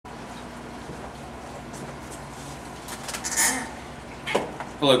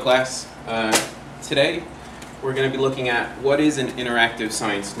Hello class. Today we're going to be looking at what is an interactive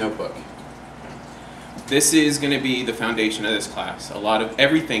science notebook. This is going to be the foundation of this class. A lot of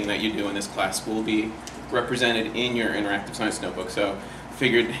everything that you do in this class will be represented in your interactive science notebook. So I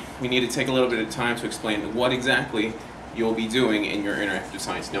figured we need to take a little bit of time to explain what exactly you'll be doing in your interactive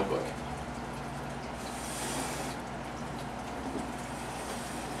science notebook.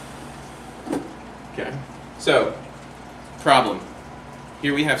 Okay, so problem.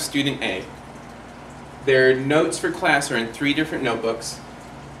 Here we have student A. Their notes for class are in 3 different notebooks.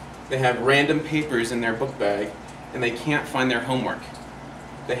 They have random papers in their book bag, and they can't find their homework.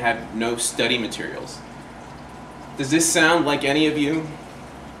 They have no study materials. Does this sound like any of you?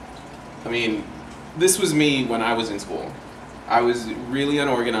 I mean, this was me when I was in school. I was really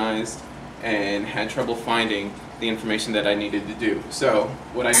unorganized and had trouble finding the information that I needed to do. So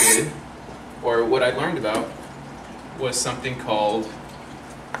what I did, or what I learned about, was something called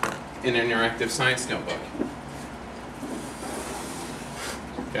an interactive science notebook.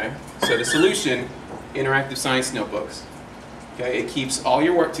 Okay, so the solution, interactive science notebooks. Okay, it keeps all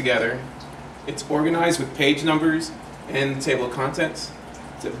your work together. It's organized with page numbers and the table of contents.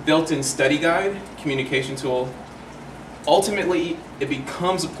 It's a built-in study guide, communication tool. Ultimately, it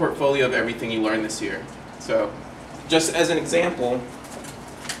becomes a portfolio of everything you learned this year. So, just as an example,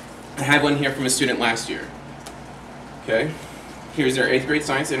 I have one here from a student last year. Okay, here's their 8th grade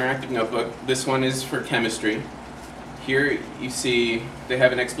science interactive notebook. This one is for chemistry. Here you see they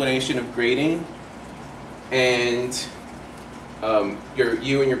have an explanation of grading, and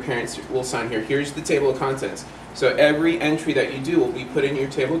you and your parents will sign here. Here's the table of contents. So every entry that you do will be put in your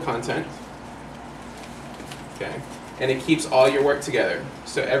table of content. Okay, and it keeps all your work together.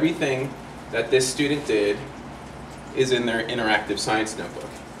 So everything that this student did is in their interactive science notebook.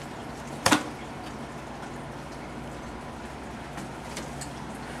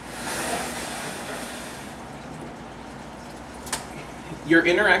 Your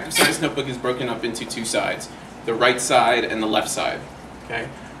interactive science notebook is broken up into 2 sides, the right side and the left side. Okay?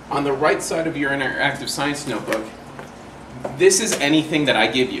 On the right side of your interactive science notebook, this is anything that I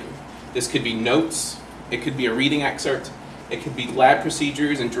give you. This could be notes, it could be a reading excerpt, it could be lab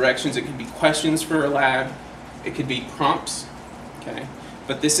procedures and directions, it could be questions for a lab, it could be prompts. Okay?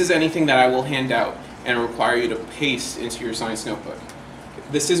 But this is anything that I will hand out and require you to paste into your science notebook.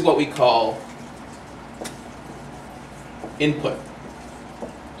 This is what we call input.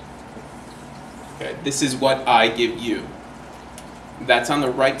 Okay, this is what I give you. That's on the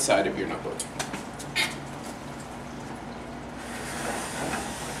right side of your notebook.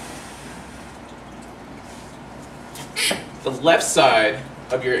 The left side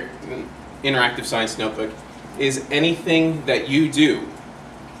of your interactive science notebook is anything that you do.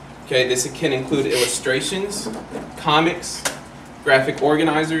 Okay, this can include illustrations, comics, graphic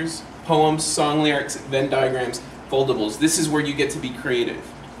organizers, poems, song lyrics, Venn diagrams, foldables. This is where you get to be creative.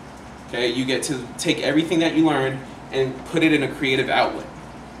 Okay, you get to take everything that you learned and put it in a creative outlet.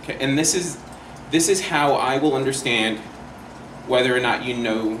 Okay, and this is how I will understand whether or not you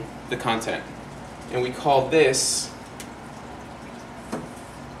know the content. And we call this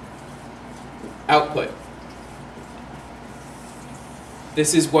output.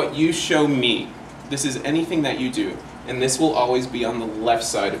 This is what you show me. This is anything that you do, and this will always be on the left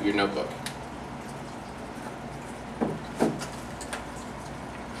side of your notebook.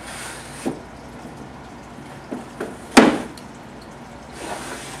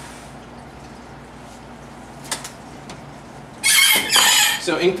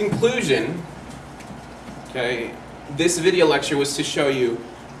 So in conclusion, okay, this video lecture was to show you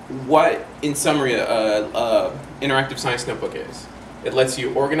what, in summary, interactive science notebook is. It lets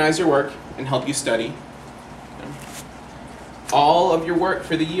you organize your work and help you study. All of your work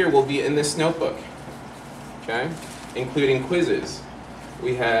for the year will be in this notebook, okay, including quizzes.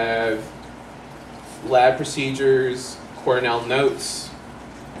 We have lab procedures, Cornell notes,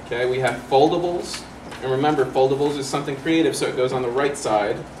 okay, we have foldables. And remember, foldables is something creative, so it goes on the right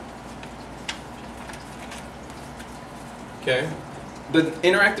side. Okay? The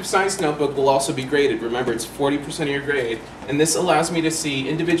interactive science notebook will also be graded. Remember, it's 40% of your grade, and this allows me to see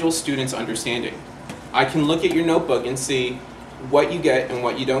individual students' understanding. I can look at your notebook and see what you get and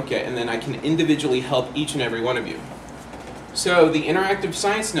what you don't get, and then I can individually help each and every one of you. So the interactive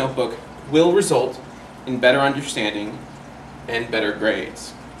science notebook will result in better understanding and better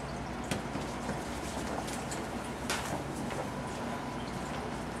grades.